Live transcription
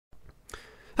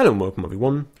Hello and welcome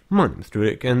everyone, my name is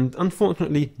Drewlik and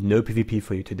unfortunately no PvP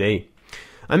for you today.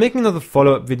 I'm making another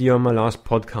follow-up video on my last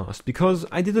podcast because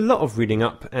I did a lot of reading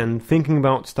up and thinking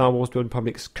about Star Wars: The Old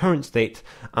Republic's current state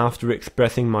after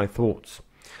expressing my thoughts.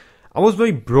 I was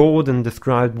very broad and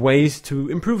described ways to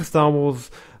improve Star Wars,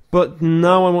 but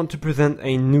now I want to present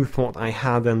a new thought I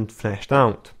had and fleshed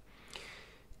out.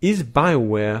 Is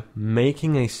Bioware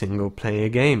making a single-player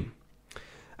game?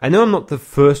 I know I'm not the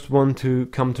first one to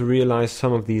come to realize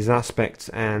some of these aspects,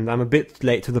 and I'm a bit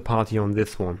late to the party on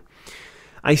this one.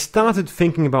 I started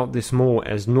thinking about this more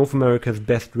as North America's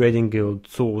best raiding guild,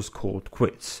 SWToR's, called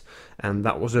quits, and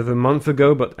that was over a month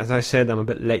ago, but as I said, I'm a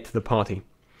bit late to the party.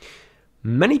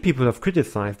 Many people have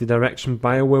criticized the direction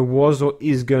Bioware was or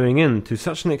is going in to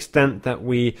such an extent that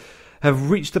we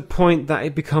have reached a point that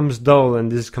it becomes dull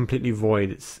and is completely void.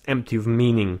 It's empty of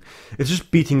meaning. It's just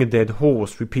beating a dead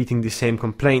horse, repeating the same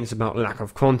complaints about lack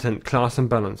of content, class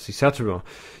imbalance, etc.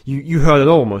 You heard it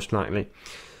all, most likely.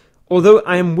 Although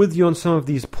I am with you on some of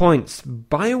these points,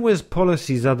 Bioware's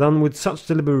policies are done with such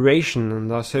deliberation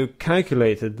and are so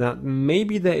calculated that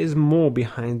maybe there is more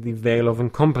behind the veil of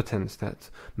incompetence that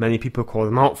many people call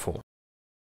them out for.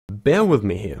 Bear with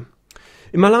me here.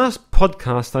 In my last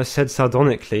podcast I said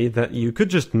sardonically that you could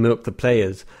just milk the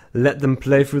players, let them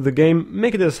play through the game,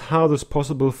 make it as hard as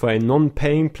possible for a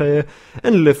non-paying player,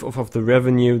 and live off of the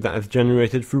revenue that is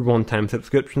generated through one-time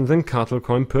subscriptions and Cartel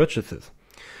Coin purchases.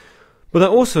 But I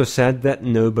also said that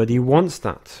nobody wants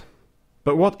that.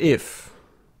 But what if?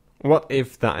 What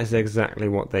if that is exactly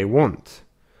what they want?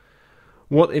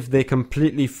 What if they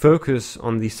completely focus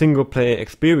on the single-player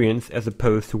experience as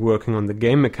opposed to working on the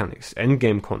game mechanics,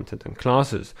 endgame content and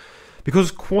classes?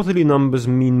 Because quarterly numbers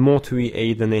mean more to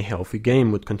EA than a healthy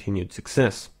game with continued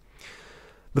success.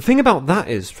 The thing about that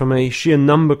is, from a sheer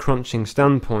number-crunching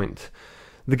standpoint,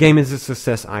 the game is a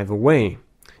success either way.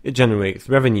 It generates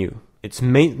revenue. Its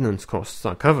maintenance costs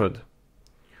are covered.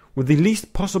 With the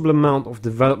least possible amount of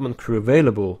development crew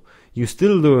available, you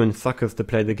still lure in suckers to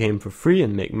play the game for free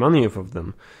and make money off of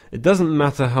them. It doesn't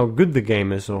matter how good the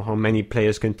game is or how many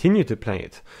players continue to play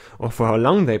it, or for how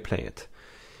long they play it.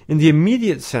 In the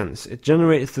immediate sense, it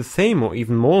generates the same or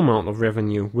even more amount of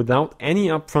revenue without any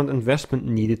upfront investment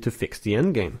needed to fix the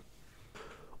endgame.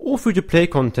 All free-to-play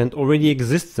content already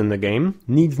exists in the game,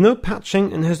 needs no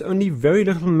patching and has only very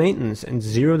little maintenance and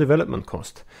zero development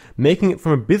cost, making it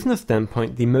from a business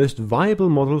standpoint the most viable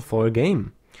model for a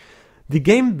game. The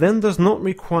game then does not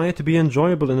require to be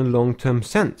enjoyable in a long-term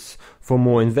sense for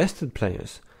more invested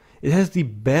players. It has the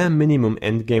bare minimum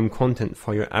endgame content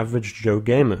for your average Joe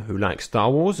gamer who likes Star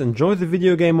Wars, enjoys the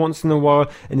video game once in a while,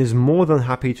 and is more than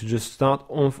happy to just start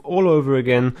off all over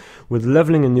again with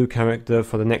leveling a new character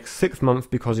for the next 6 months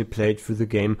because he played through the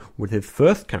game with his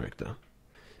first character.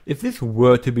 If this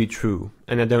were to be true,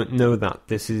 and I don't know that,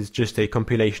 this is just a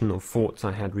compilation of thoughts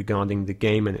I had regarding the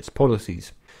game and its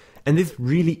policies, and this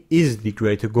really is the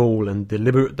greater goal and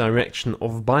deliberate direction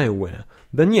of Bioware,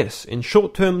 then yes, in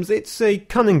short terms it's a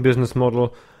cunning business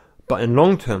model, but in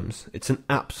long terms it's an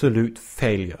absolute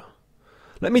failure.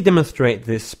 Let me demonstrate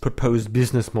this proposed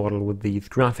business model with these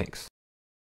graphics.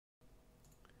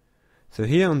 So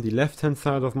here on the left hand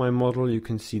side of my model you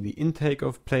can see the intake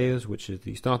of players, which is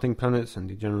the starting planets and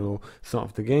the general start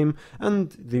of the game,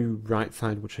 and the right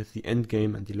side, which is the end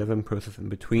game and the leveling process in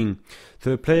between.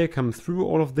 So a player comes through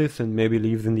all of this and maybe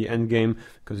leaves in the end game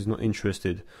because he's not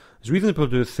interested. It's reasonable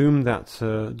to assume that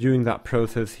during that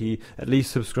process he at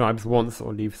least subscribes once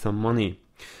or leaves some money.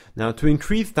 Now to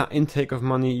increase that intake of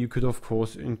money you could of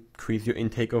course increase your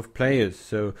intake of players.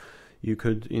 So you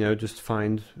could, just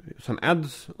find some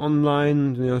ads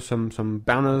online, some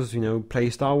banners, play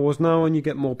Star Wars now, and you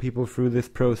get more people through this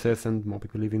process and more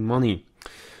people leaving money.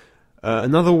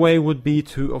 Another way would be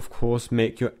to, of course,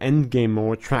 make your endgame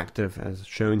more attractive, as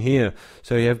shown here.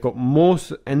 So you have got more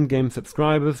endgame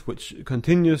subscribers, which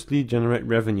continuously generate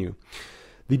revenue.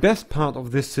 The best part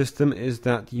of this system is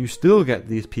that you still get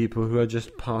these people who are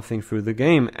just passing through the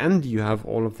game, and you have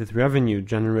all of this revenue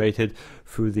generated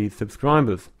through these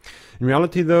subscribers. In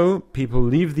reality though, people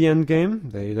leave the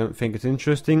endgame, they don't think it's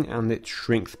interesting, and it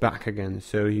shrinks back again,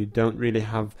 so you don't really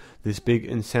have this big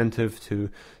incentive to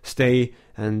stay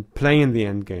and play in the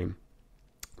endgame,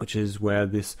 which is where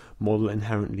this model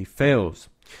inherently fails.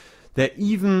 There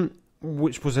even,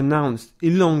 which was announced,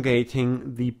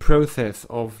 elongating the process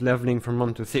of leveling from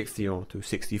 1 to 60, or to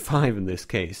 65 in this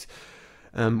case,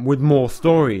 with more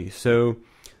story. So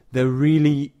there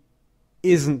really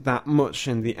isn't that much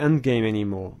in the endgame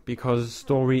anymore, because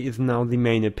story is now the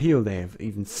main appeal. They have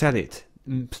even said it.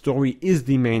 Story is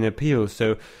the main appeal,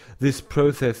 so this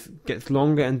process gets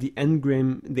longer and the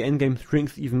endgame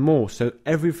shrinks even more, so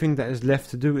everything that is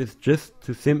left to do is just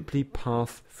to simply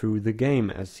pass through the game,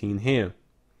 as seen here.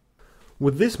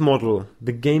 With this model,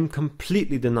 the game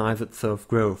completely denies itself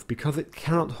growth because it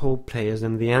cannot hold players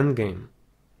in the endgame.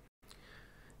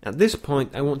 At this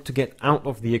point, I want to get out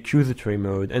of the accusatory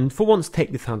mode and for once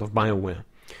take this out of Bioware.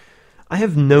 I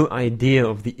have no idea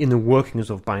of the inner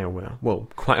workings of Bioware. Well,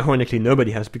 quite ironically,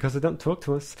 nobody has because they don't talk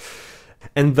to us.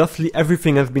 And thusly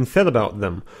everything has been said about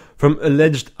them, from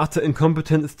alleged utter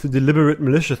incompetence to deliberate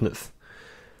maliciousness.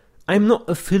 I'm not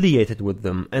affiliated with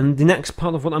them, and the next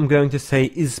part of what I'm going to say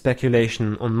is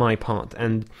speculation on my part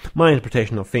and my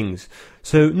interpretation of things.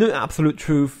 So no absolute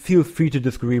truth, feel free to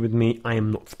disagree with me, I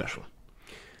am not special.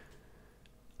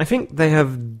 I think they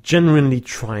have genuinely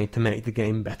tried to make the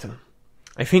game better.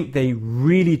 I think they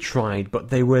really tried, but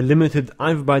they were limited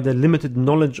either by their limited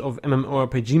knowledge of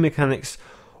MMORPG mechanics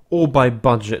or by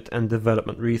budget and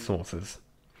development resources.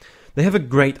 They have a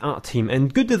great art team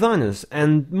and good designers,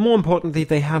 and more importantly,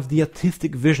 they have the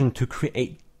artistic vision to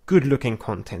create good-looking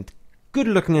content,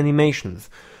 good-looking animations,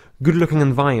 good-looking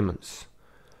environments.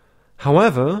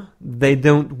 However, they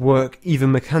don't work either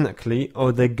mechanically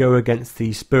or they go against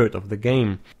the spirit of the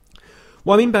game.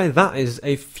 What I mean by that is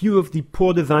a few of the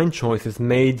poor design choices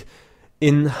made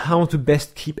in how to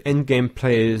best keep endgame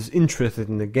players interested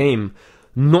in the game,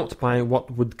 not by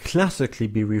what would classically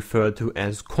be referred to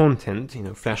as content,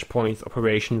 flashpoints,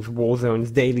 operations, war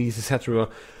zones, dailies, etc.,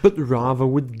 but rather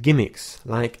with gimmicks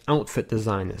like outfit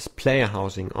designers, player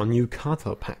housing, or new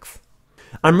cartel packs.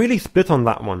 I'm really split on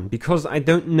that one, because I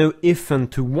don't know if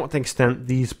and to what extent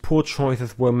these poor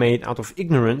choices were made out of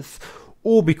ignorance,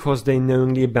 or because they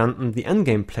knowingly abandoned the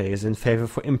endgame players in favour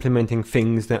for implementing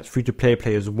things that free-to-play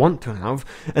players want to have,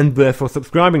 and therefore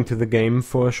subscribing to the game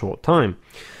for a short time.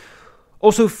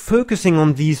 Also, focusing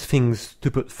on these things to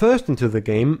put first into the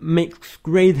game makes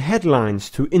great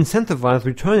headlines to incentivize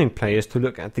returning players to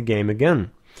look at the game again.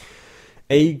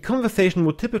 A conversation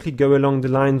would typically go along the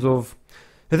lines of,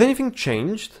 has anything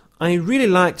changed? I really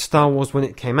liked Star Wars when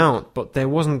it came out, but there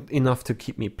wasn't enough to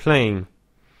keep me playing.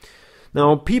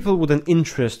 Now, people with an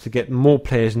interest to get more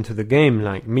players into the game,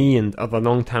 like me and other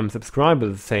long-time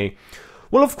subscribers, say,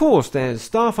 well, of course, there's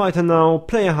Starfighter now,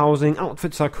 player housing,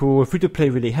 outfits are cool, free-to-play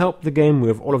really helped the game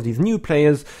with all of these new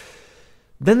players.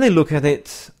 Then they look at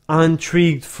it, are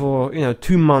intrigued for,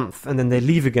 2 months, and then they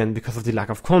leave again because of the lack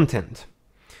of content.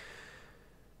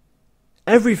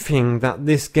 Everything that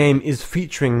this game is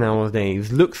featuring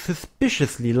nowadays looks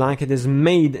suspiciously like it is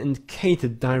made and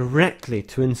catered directly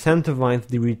to incentivize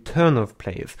the return of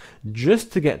players,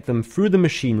 just to get them through the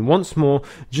machine once more,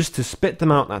 just to spit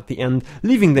them out at the end,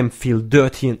 leaving them feel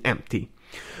dirty and empty.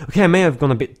 Okay, I may have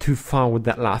gone a bit too far with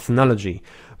that last analogy,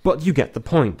 but you get the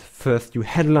point. First you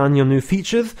headline your new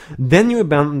features, then you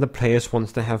abandon the players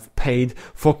once they have paid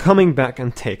for coming back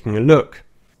and taking a look.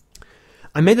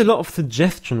 I made a lot of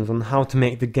suggestions on how to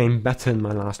make the game better in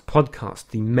my last podcast,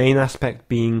 the main aspect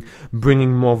being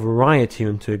bringing more variety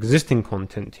into existing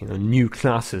content, new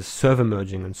classes, server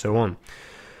merging and so on.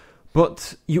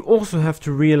 But you also have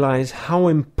to realize how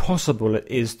impossible it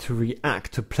is to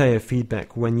react to player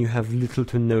feedback when you have little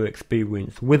to no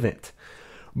experience with it.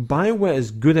 Bioware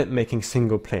is good at making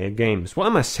single-player games. What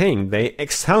am I saying? They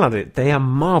excel at it. They are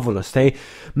marvelous. They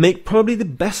make probably the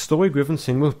best story-driven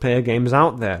single-player games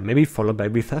out there, maybe followed by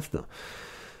Bethesda.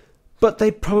 But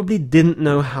they probably didn't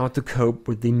know how to cope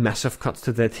with the massive cuts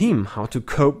to their team, how to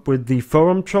cope with the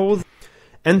forum trolls,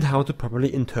 and how to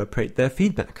properly interpret their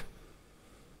feedback.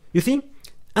 You see,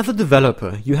 as a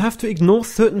developer, you have to ignore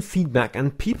certain feedback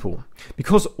and people,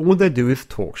 because all they do is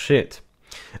talk shit.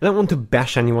 I don't want to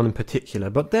bash anyone in particular,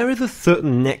 but there is a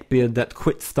certain neckbeard that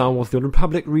quit Star Wars: The Old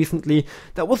Republic recently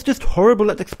that was just horrible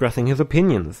at expressing his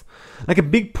opinions. Like a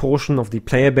big portion of the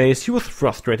player base, he was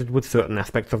frustrated with certain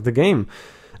aspects of the game,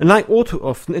 and like all too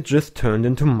often it just turned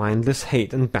into mindless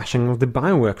hate and bashing of the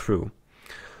Bioware crew.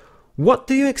 What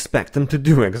do you expect them to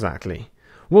do exactly?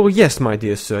 Well, yes, my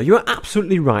dear sir, you are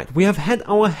absolutely right. We have had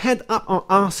our head up our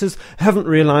arses, haven't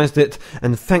realized it,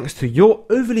 and thanks to your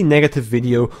overly negative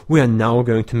video, we are now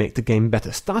going to make the game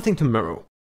better, starting tomorrow.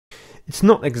 It's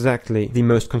not exactly the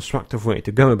most constructive way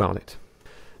to go about it.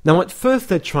 Now, at first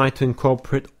they tried to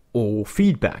incorporate all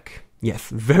feedback. Yes,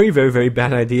 very, very, very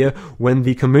bad idea when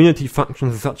the community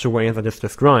functions in such a way as I just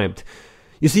described.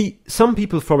 You see, some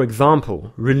people, for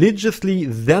example,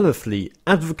 religiously, zealously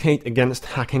advocate against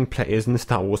hacking players in the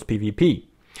Star Wars PvP.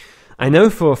 I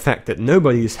know for a fact that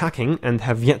nobody is hacking and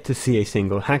have yet to see a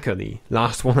single hacker. The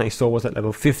last one I saw was at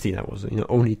level 50, that was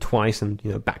only twice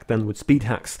and back then with speed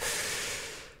hacks.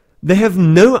 They have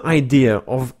no idea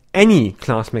of any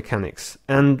class mechanics,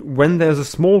 and when there's a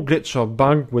small glitch or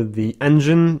bug with the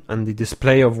engine and the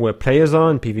display of where players are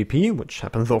in PvP, which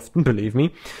happens often, believe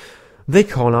me, they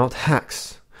call out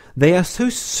hacks. They are so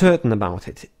certain about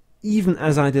it, even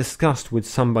as I discussed with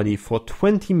somebody for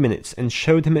 20 minutes and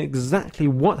showed him exactly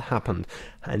what happened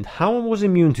and how I was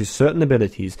immune to certain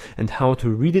abilities and how to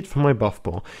read it from my buff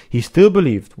bar, he still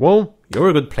believed, well, you're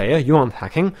a good player, you aren't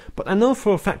hacking, but I know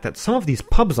for a fact that some of these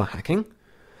pubs are hacking.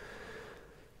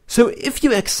 So if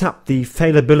you accept the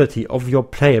fallibility of your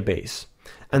player base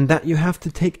and that you have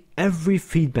to take every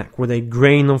feedback with a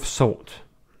grain of salt,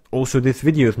 also, this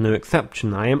video is no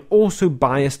exception. I am also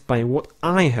biased by what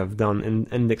I have done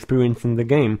and experienced in the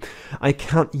game. I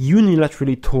can't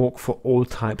unilaterally talk for all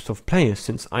types of players,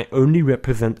 since I only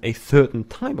represent a certain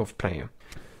type of player.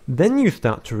 Then you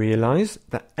start to realize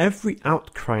that every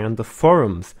outcry on the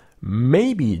forums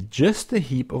may be just a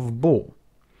heap of bull.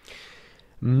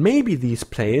 Maybe these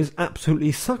players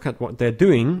absolutely suck at what they're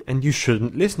doing and you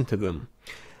shouldn't listen to them.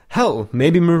 Hell,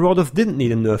 maybe Marauders didn't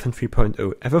need a nerf in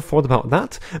 3.0. Ever thought about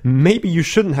that? Maybe you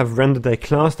shouldn't have rendered a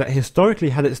class that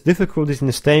historically had its difficulties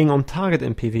in staying on target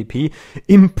in PvP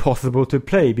impossible to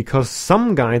play because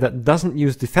some guy that doesn't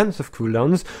use defensive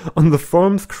cooldowns on the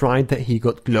forums cried that he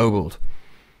got globaled.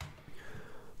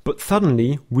 But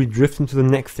suddenly, we drift into the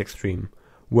next extreme,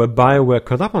 where Bioware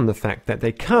caught up on the fact that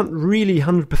they can't really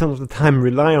 100% of the time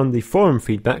rely on the forum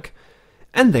feedback,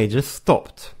 and they just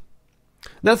stopped.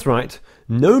 That's right.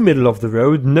 No middle of the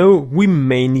road, no we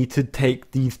may need to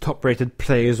take these top-rated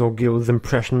players or guilds'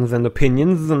 impressions and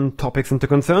opinions and topics into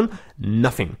concern.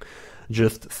 Nothing.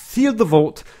 Just sealed the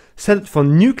vault, set it for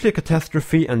nuclear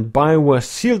catastrophe, and Bioware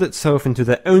sealed itself into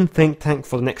their own think tank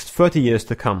for the next 30 years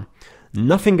to come.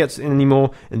 Nothing gets in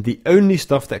anymore, and the only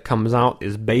stuff that comes out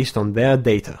is based on their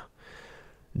data.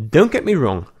 Don't get me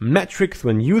wrong, metrics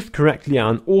when used correctly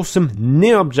are an awesome,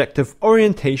 near-objective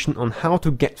orientation on how to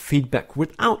get feedback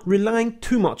without relying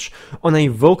too much on a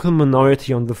vocal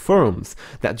minority on the forums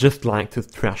that just like to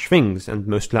thrash things and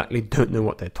most likely don't know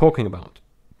what they're talking about.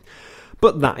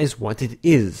 But that is what it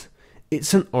is.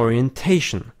 It's an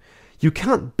orientation. You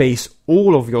can't base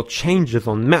all of your changes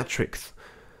on metrics.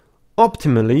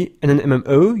 Optimally, in an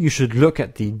MMO, you should look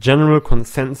at the general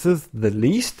consensus the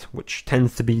least, which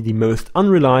tends to be the most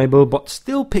unreliable but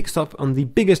still picks up on the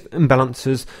biggest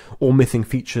imbalances or missing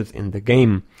features in the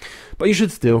game. But you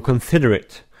should still consider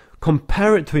it.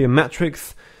 Compare it to your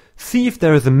metrics, see if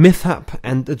there is a mishap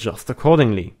and adjust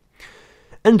accordingly.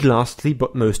 And lastly,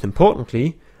 but most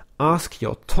importantly, ask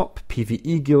your top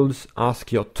PvE guilds,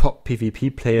 ask your top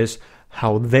PvP players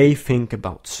how they think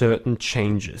about certain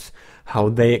changes, how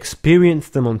they experience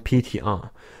them on PTR,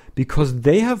 because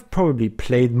they have probably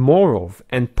played more of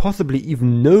and possibly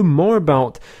even know more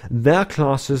about their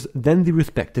classes than the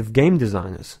respective game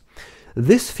designers.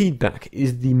 This feedback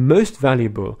is the most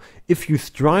valuable if you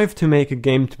strive to make a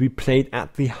game to be played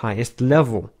at the highest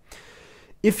level.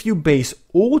 If you base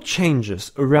all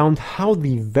changes around how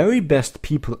the very best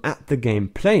people at the game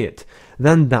play it,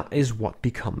 then that is what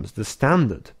becomes the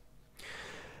standard.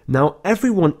 Now,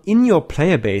 everyone in your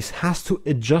player base has to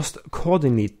adjust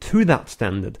accordingly to that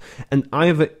standard and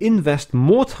either invest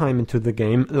more time into the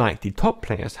game like the top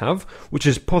players have, which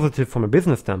is positive from a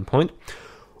business standpoint,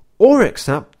 or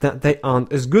accept that they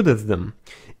aren't as good as them.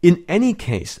 In any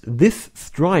case, this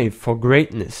strive for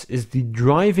greatness is the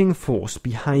driving force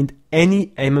behind any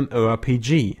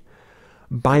MMORPG.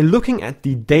 By looking at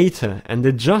the data and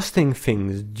adjusting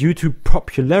things due to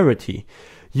popularity,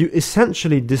 you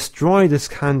essentially destroy this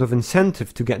kind of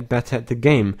incentive to get better at the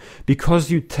game,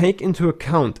 because you take into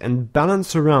account and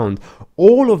balance around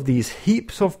all of these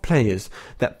heaps of players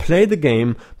that play the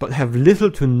game but have little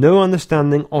to no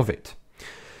understanding of it.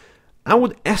 I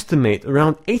would estimate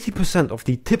around 80% of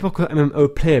the typical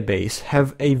MMO player base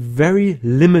have a very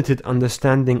limited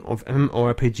understanding of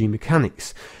MMORPG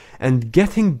mechanics, and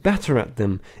getting better at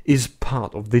them is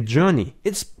part of the journey.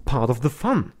 It's part of the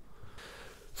fun.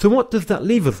 So what does that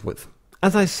leave us with?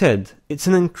 As I said, it's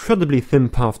an incredibly thin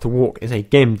path to walk as a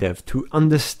game dev to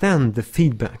understand the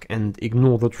feedback and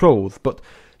ignore the trolls, but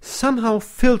somehow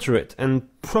filter it and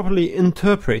properly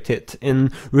interpret it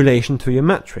in relation to your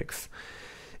metrics.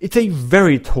 It's a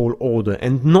very tall order,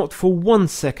 and not for 1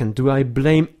 second do I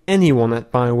blame anyone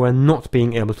at Bioware not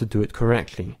being able to do it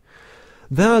correctly.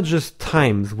 There are just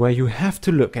times where you have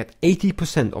to look at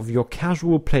 80% of your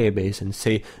casual player base and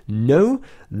say, no,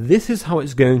 this is how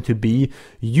it's going to be,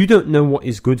 you don't know what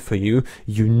is good for you,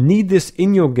 you need this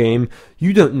in your game,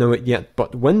 you don't know it yet,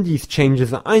 but when these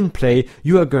changes are in play,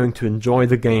 you are going to enjoy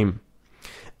the game.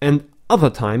 And other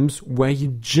times where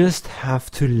you just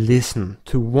have to listen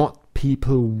to what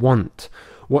people want,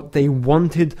 what they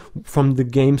wanted from the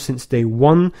game since day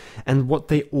one, and what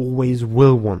they always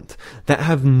will want, that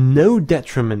have no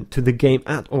detriment to the game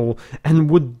at all,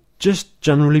 and would just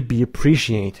generally be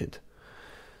appreciated.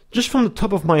 Just from the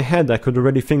top of my head, I could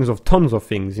already think of tons of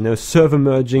things, server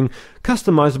merging,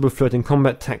 customizable floating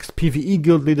combat text, PvE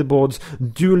guild leaderboards,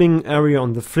 dueling area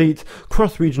on the fleet,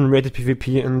 cross-region rated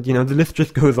PvP, and the list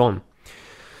just goes on.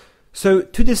 So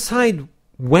to decide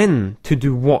when to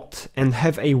do what and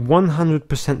have a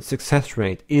 100% success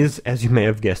rate is, as you may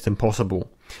have guessed, impossible.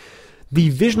 The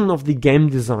vision of the game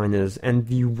designers and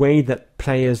the way that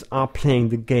players are playing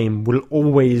the game will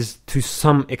always, to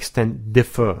some extent,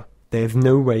 differ. There's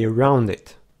no way around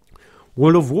it.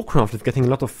 World of Warcraft is getting a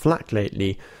lot of flack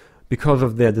lately because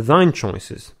of their design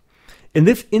choices. In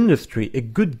this industry, a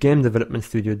good game development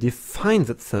studio defines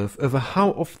itself over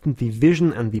how often the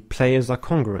vision and the players are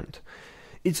congruent.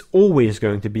 It's always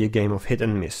going to be a game of hit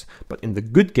and miss, but in the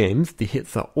good games, the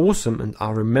hits are awesome and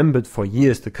are remembered for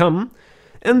years to come,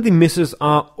 and the misses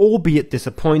are, albeit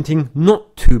disappointing,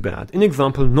 not too bad. An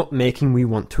example, not making me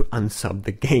want to unsub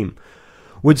the game.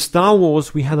 With Star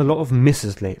Wars, we had a lot of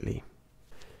misses lately.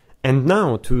 And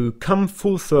now, to come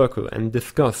full circle and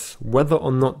discuss whether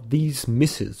or not these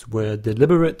misses were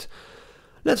deliberate,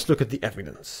 let's look at the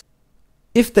evidence.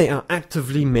 If they are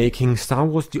actively making Star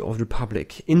Wars The Old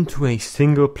Republic into a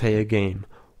single-player game,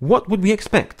 what would we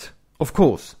expect? Of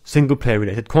course, single-player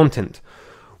related content.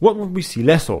 What would we see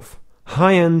less of?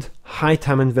 High-end,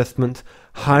 high-time investment,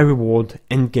 high-reward,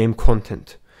 endgame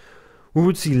content. We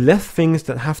would see less things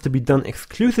that have to be done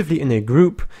exclusively in a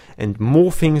group, and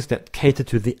more things that cater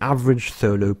to the average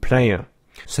solo player.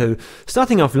 So,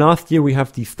 starting off last year, we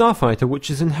have the Starfighter, which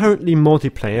is inherently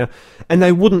multiplayer, and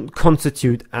I wouldn't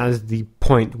constitute as the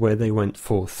point where they went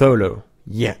for solo,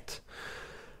 yet.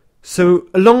 So,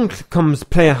 along comes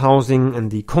player housing and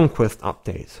the Conquest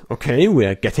update. Okay,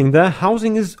 we're getting there.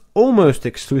 Housing is almost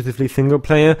exclusively single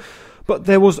player, but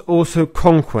there was also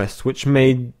Conquest, which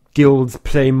made guilds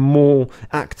play more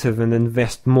active and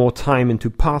invest more time into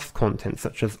path content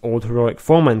such as old heroic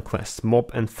foreman quests, mob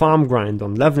and farm grind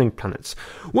on leveling planets,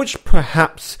 which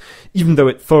perhaps, even though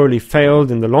it thoroughly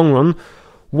failed in the long run,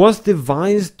 was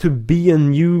devised to be a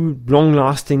new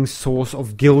long-lasting source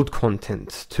of guild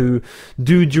content to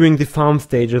do during the farm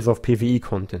stages of PvE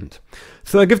content.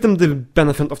 So I give them the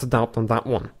benefit of the doubt on that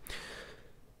one.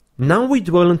 Now we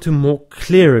dwell into more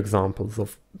clear examples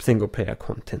of single-player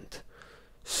content.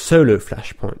 Solo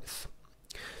flashpoints.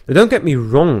 Now don't get me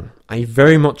wrong, I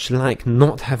very much like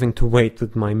not having to wait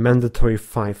with my mandatory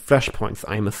 5 flashpoints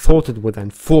I am assaulted with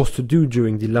and forced to do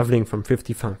during the leveling from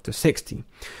 55 to 60.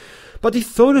 But the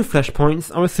solo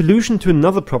flashpoints are a solution to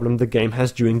another problem the game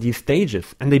has during these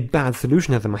stages, and a bad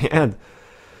solution as I might add.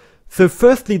 So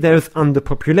firstly there's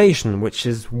underpopulation, which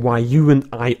is why you and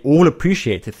I all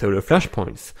appreciate the solo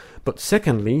flashpoints, but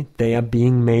secondly they are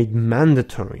being made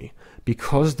mandatory,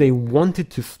 because they wanted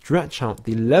to stretch out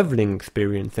the leveling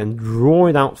experience and draw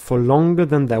it out for longer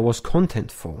than there was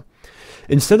content for.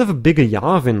 Instead of a bigger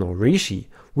Yavin or Rishi,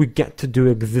 we get to do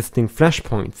existing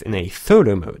flashpoints in a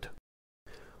solo mode.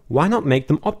 Why not make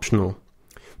them optional?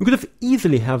 We could have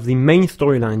easily have the main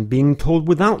storyline being told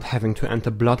without having to enter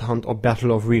Bloodhunt or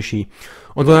Battle of Rishi,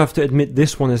 although I have to admit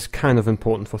this one is kind of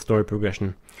important for story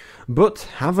progression. But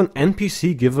have an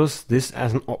NPC give us this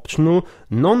as an optional,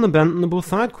 non-abandonable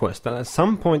side quest that at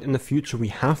some point in the future we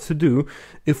have to do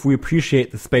if we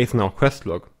appreciate the space in our quest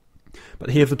log. But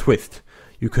here's the twist.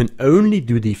 You can only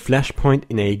do the flashpoint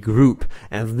in a group,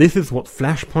 as this is what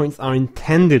flashpoints are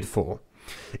intended for.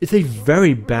 It's a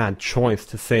very bad choice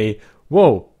to say,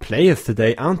 whoa, players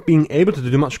today aren't being able to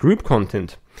do much group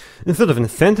content. Instead of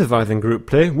incentivizing group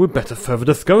play, we better further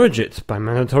discourage it by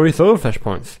mandatory solo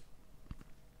flashpoints.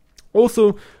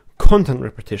 Also, content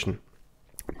repetition.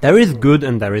 There is good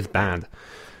and there is bad.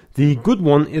 The good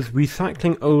one is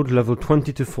recycling old level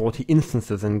 20 to 40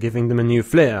 instances and giving them a new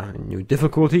flair, a new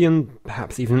difficulty, and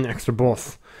perhaps even an extra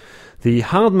boss. The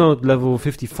hard mode level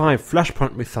 55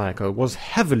 flashpoint recycle was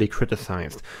heavily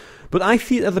criticized, but I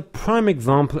see it as a prime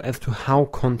example as to how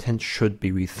content should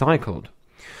be recycled.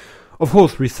 Of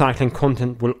course, recycling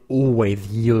content will always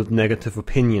yield negative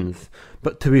opinions,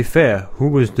 but to be fair, who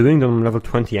was doing them on level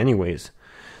 20 anyways?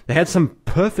 They had some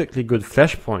perfectly good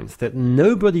flashpoints that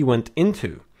nobody went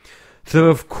into, so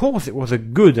of course it was a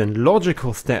good and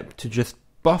logical step to just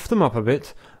buff them up a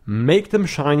bit, make them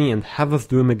shiny and have us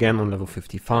do them again on level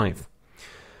 55.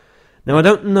 Now, I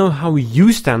don't know how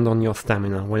you stand on your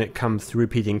stamina when it comes to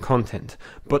repeating content,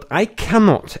 but I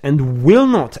cannot and will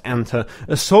not enter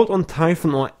Assault on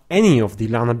Typhon or any of the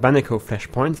Lana Banico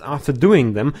flashpoints after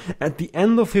doing them at the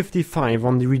end of 55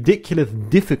 on the ridiculous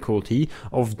difficulty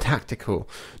of Tactical,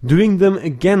 doing them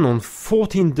again on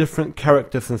 14 different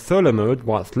characters in solo mode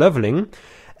whilst leveling,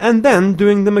 and then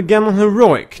doing them again on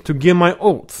Heroic to gear my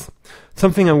ults.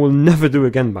 Something I will never do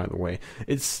again, by the way.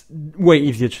 It's way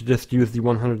easier to just use the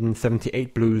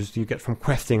 178 blues you get from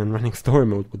questing and running story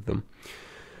mode with them.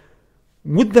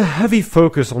 With the heavy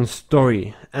focus on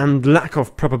story and lack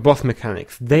of proper boss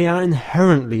mechanics, they are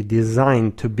inherently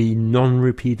designed to be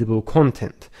non-repeatable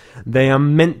content. They are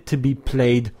meant to be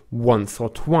played once or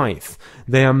twice.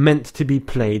 They are meant to be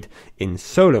played in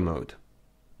solo mode.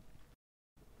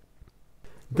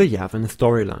 The Yavin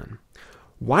storyline.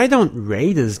 Why don't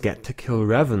raiders get to kill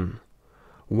Revan?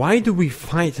 Why do we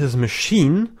fight his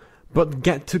machine, but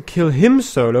get to kill him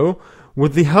solo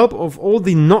with the help of all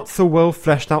the not so well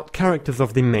fleshed out characters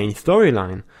of the main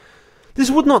storyline? This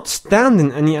would not stand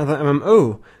in any other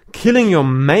MMO, killing your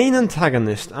main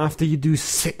antagonist after you do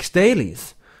 6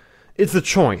 dailies. It's a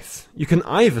choice. You can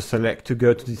either select to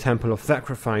go to the Temple of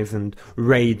Sacrifice and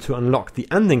raid to unlock the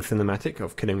ending cinematic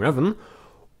of killing Revan,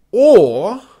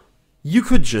 or you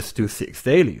could just do 6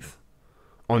 dailies.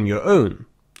 On your own.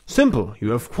 Simple,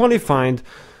 you have qualified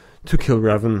to kill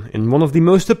Revan in one of the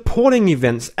most appalling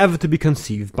events ever to be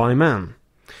conceived by man.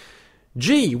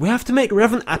 Gee, we have to make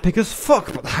Revan epic as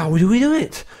fuck, but how do we do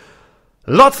it?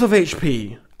 Lots of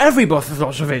HP. Every boss has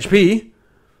lots of HP.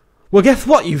 Well, guess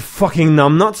what, you fucking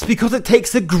numbnuts, because it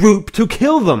takes a group to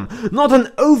kill them, not an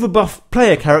overbuffed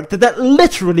player character that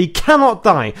literally cannot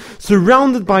die,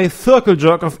 surrounded by a circle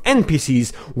jerk of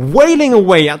NPCs wailing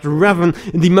away at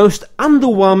Revan in the most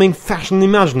underwhelming fashion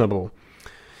imaginable.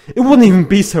 It wouldn't even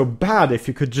be so bad if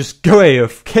you could just go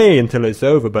AFK until it's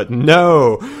over, but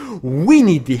no! We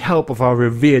need the help of our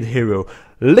revered hero,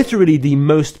 literally the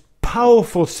most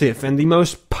powerful Sith and the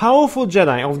most powerful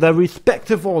Jedi of their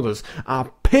respective orders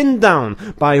are pinned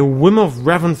down by a whim of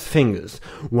Revan's fingers,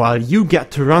 while you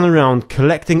get to run around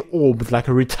collecting orbs like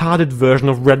a retarded version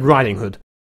of Red Riding Hood.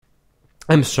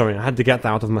 I'm sorry, I had to get that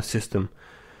out of my system.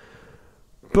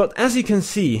 But as you can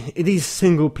see, it is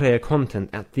single-player content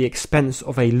at the expense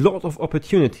of a lot of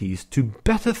opportunities to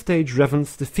better stage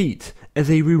Revan's defeat as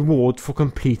a reward for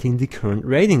completing the current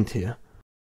raiding tier.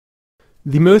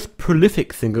 The most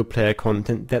prolific single-player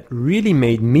content that really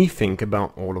made me think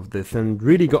about all of this and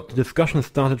really got the discussion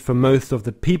started for most of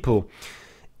the people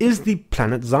is the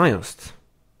planet Ziost.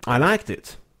 I liked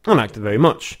it. I liked it very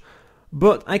much.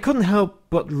 But I couldn't help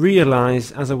but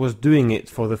realize as I was doing it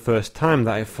for the first time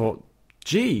that I thought,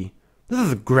 gee, this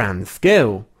is a grand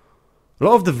scale. A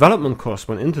lot of development costs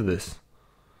went into this.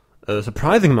 A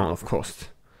surprising amount of cost.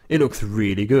 It looks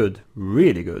really good.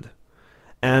 Really good.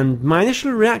 And my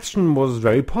initial reaction was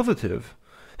very positive.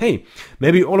 Hey,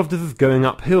 maybe all of this is going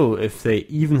uphill if they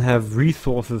even have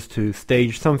resources to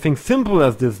stage something simple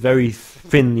as this very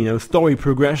thin, story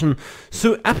progression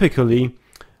so epically.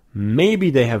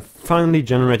 Maybe they have finally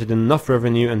generated enough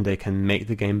revenue and they can make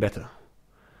the game better.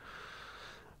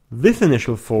 This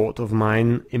initial thought of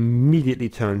mine immediately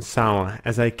turned sour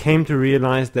as I came to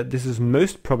realize that this is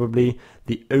most probably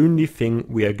the only thing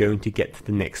we are going to get for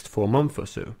the next 4 months or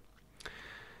so.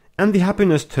 And the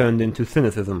happiness turned into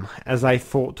cynicism, as I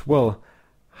thought, well,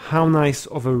 how nice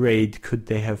of a raid could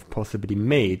they have possibly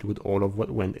made with all of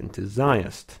what went into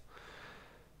Ziost?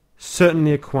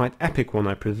 Certainly a quite epic one,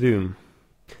 I presume.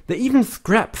 They even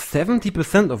scrap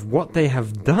 70% of what they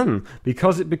have done,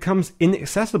 because it becomes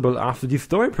inaccessible after the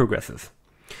story progresses.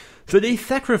 So they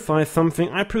sacrifice something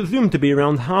I presume to be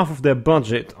around half of their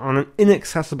budget on an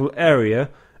inaccessible area,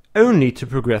 only to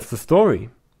progress the story.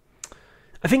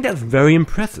 I think that's very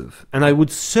impressive, and I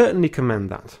would certainly commend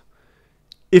that,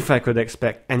 if I could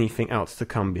expect anything else to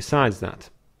come besides that.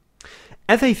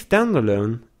 As a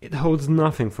standalone, it holds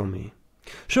nothing for me.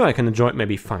 Sure, I can enjoy it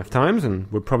maybe 5 times,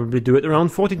 and would probably do it around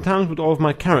 14 times with all of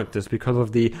my characters because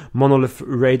of the monolith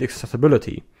raid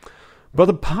accessibility. But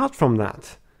apart from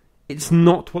that, it's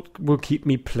not what will keep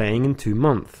me playing in 2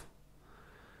 months.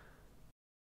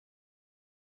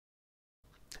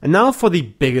 And now for the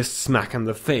biggest smack in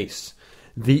the face.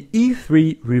 The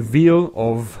E3 reveal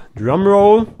of,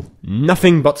 drumroll,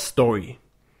 nothing but story.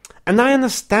 And I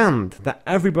understand that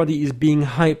everybody is being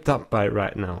hyped up by it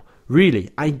right now. Really,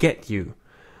 I get you.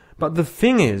 But the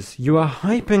thing is, you are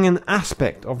hyping an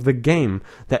aspect of the game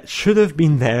that should have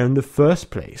been there in the first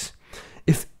place.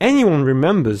 If anyone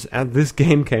remembers as this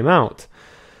game came out,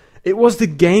 It was the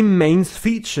game main's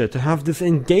feature to have this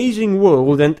engaging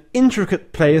world and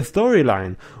intricate player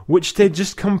storyline, which they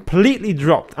just completely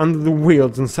dropped under the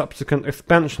wheels in subsequent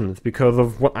expansions because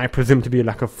of what I presume to be a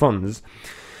lack of funds.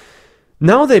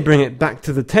 Now they bring it back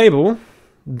to the table.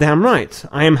 Damn right,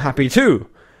 I am happy too.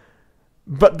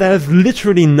 But there's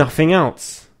literally nothing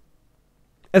else.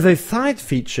 As a side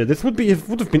feature, this would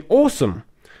have been awesome.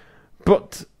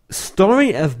 But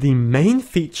story as the main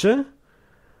feature?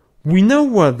 We know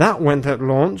where that went at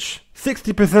launch.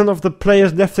 60% of the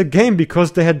players left the game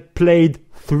because they had played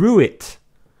through it.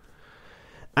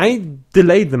 I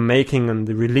delayed the making and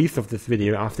the release of this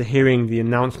video after hearing the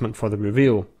announcement for the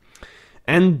reveal.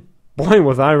 And boy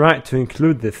was I right to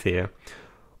include this here.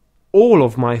 All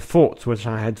of my thoughts which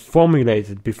I had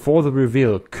formulated before the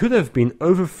reveal could have been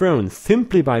overthrown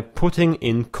simply by putting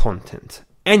in content.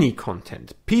 Any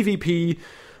content. PvP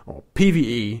or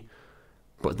PvE.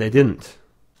 But they didn't.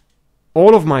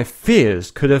 All of my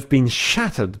fears could have been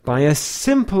shattered by a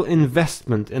simple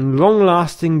investment in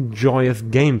long-lasting, joyous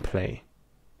gameplay.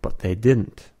 But they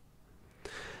didn't.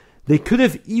 They could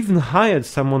have even hired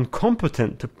someone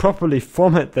competent to properly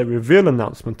format their reveal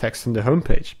announcement text on the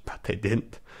homepage. But they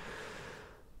didn't.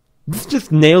 This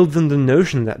just nails in the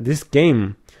notion that this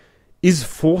game is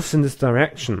forced in this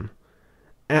direction,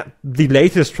 at the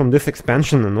latest from this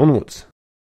expansion and onwards.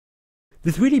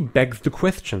 This really begs the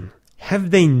question,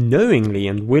 have they knowingly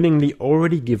and willingly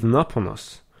already given up on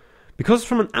us? Because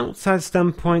from an outside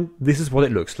standpoint, this is what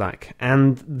it looks like,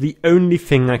 and the only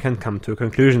thing I can come to a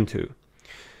conclusion to.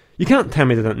 You can't tell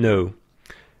me they don't know.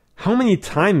 How many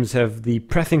times have the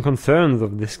pressing concerns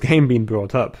of this game been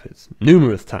brought up? It's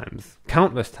numerous times,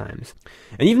 countless times.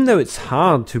 And even though it's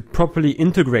hard to properly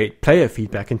integrate player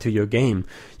feedback into your game,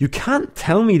 you can't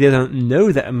tell me they don't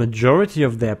know that a majority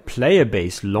of their player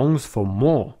base longs for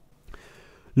more.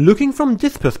 Looking from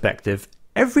this perspective,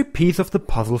 every piece of the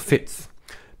puzzle fits.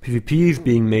 PvP is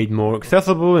being made more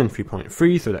accessible in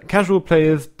 3.3 so that casual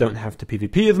players don't have to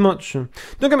PvP as much. Don't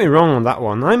get me wrong on that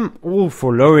one, I'm all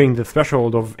for lowering the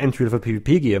threshold of entry-level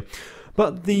PvP gear,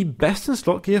 but the best in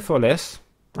slot gear for less?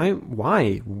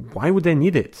 Why? Why would they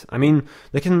need it? I mean,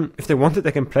 they can, if they want it,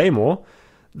 they can play more.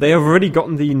 They have already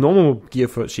gotten the normal gear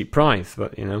for a cheap price,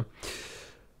 but you know.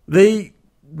 The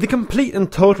complete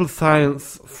and total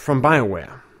silence from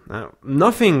Bioware. Now,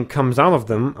 nothing comes out of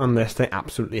them unless they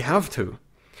absolutely have to.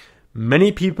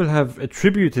 Many people have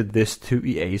attributed this to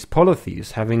EA's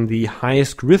policies, having the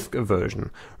highest risk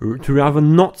aversion, to rather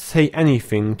not say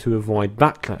anything to avoid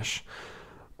backlash.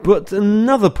 But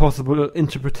another possible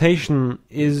interpretation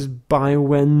is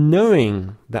Bioware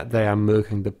knowing that they are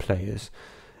milking the players,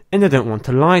 and they don't want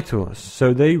to lie to us,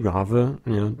 so they rather,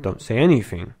 don't say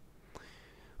anything.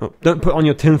 Well, don't put on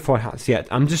your tinfoil hats yet,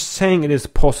 I'm just saying it is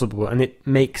possible, and it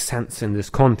makes sense in this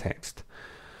context.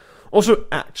 Also,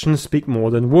 actions speak more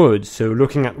than words, so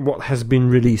looking at what has been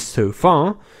released so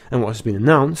far, and what has been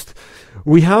announced,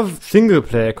 we have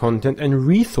single-player content and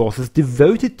resources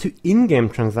devoted to in-game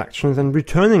transactions and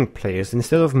returning players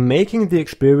instead of making the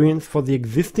experience for the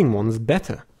existing ones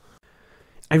better.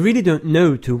 I really don't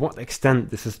know to what extent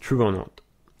this is true or not.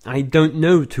 I don't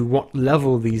know to what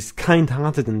level these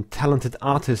kind-hearted and talented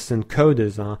artists and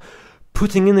coders are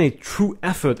putting in a true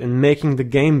effort in making the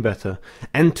game better,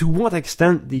 and to what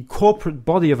extent the corporate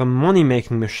body of a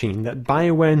money-making machine that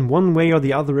Bioware in one way or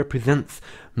the other represents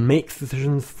makes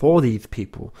decisions for these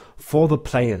people, for the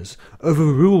players,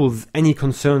 overrules any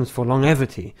concerns for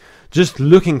longevity, just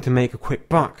looking to make a quick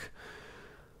buck.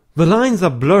 The lines are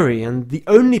blurry, and the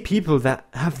only people that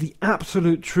have the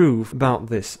absolute truth about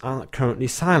this are currently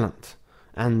silent,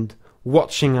 and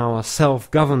watching our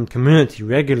self-governed community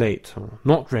regulate or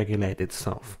not regulate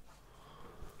itself.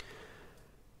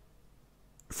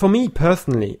 For me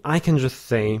personally, I can just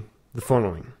say the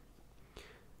following.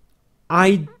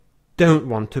 I don't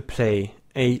want to play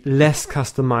a less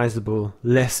customizable,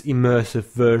 less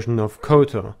immersive version of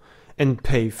KOTOR and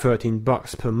pay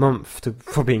 $13 per month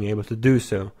for being able to do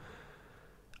so.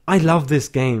 I love this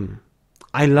game.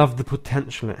 I love the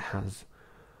potential it has.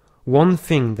 One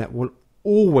thing that will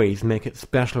always make it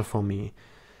special for me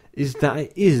is that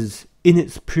it is, in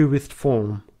its purest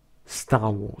form, Star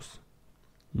Wars.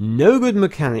 No good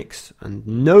mechanics and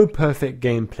no perfect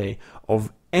gameplay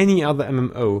of any other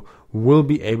MMO will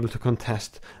be able to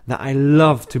contest that I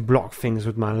love to block things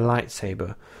with my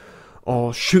lightsaber,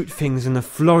 or shoot things in a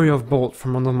flurry of bolts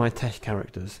from one of my tech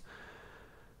characters.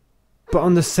 But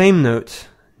on the same note,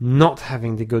 not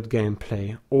having the good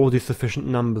gameplay or the sufficient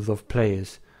numbers of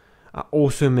players are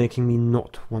also making me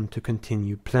not want to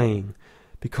continue playing,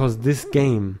 because this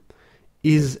game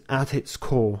is at its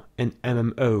core an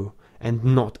MMO and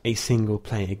not a single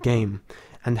player game,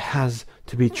 and has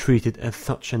to be treated as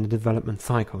such in the development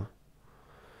cycle.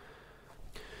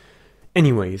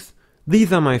 Anyways,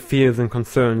 these are my fears and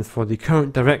concerns for the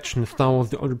current direction Star Wars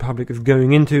The Old Republic is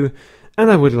going into, and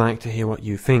I would like to hear what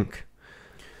you think.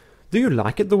 Do you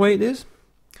like it the way it is?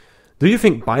 Do you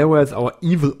think Bioware is our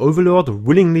evil overlord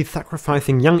willingly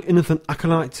sacrificing young innocent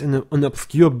acolytes in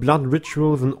obscure blood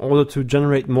rituals in order to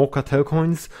generate more cartel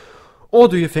coins? Or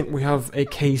do you think we have a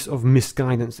case of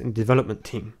misguidance in the development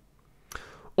team?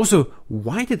 Also,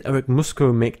 why did Eric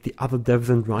Musco make the other devs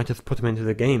and writers put him into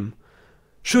the game?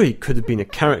 Sure, he could have been a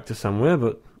character somewhere,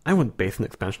 but I wouldn't base an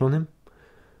expansion on him.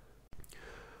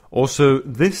 Also,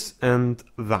 this and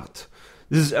that.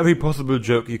 This is every possible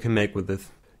joke you can make with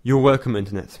this. You're welcome,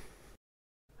 Internet.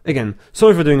 Again,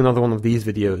 sorry for doing another one of these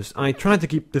videos. I tried to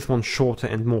keep this one shorter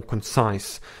and more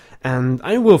concise, and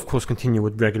I will of course continue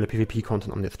with regular PvP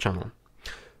content on this channel.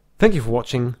 Thank you for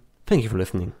watching, thank you for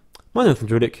listening. My name is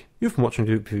Drewlik, you've been watching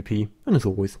Drewlik PvP, and as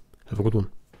always, have a good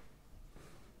one.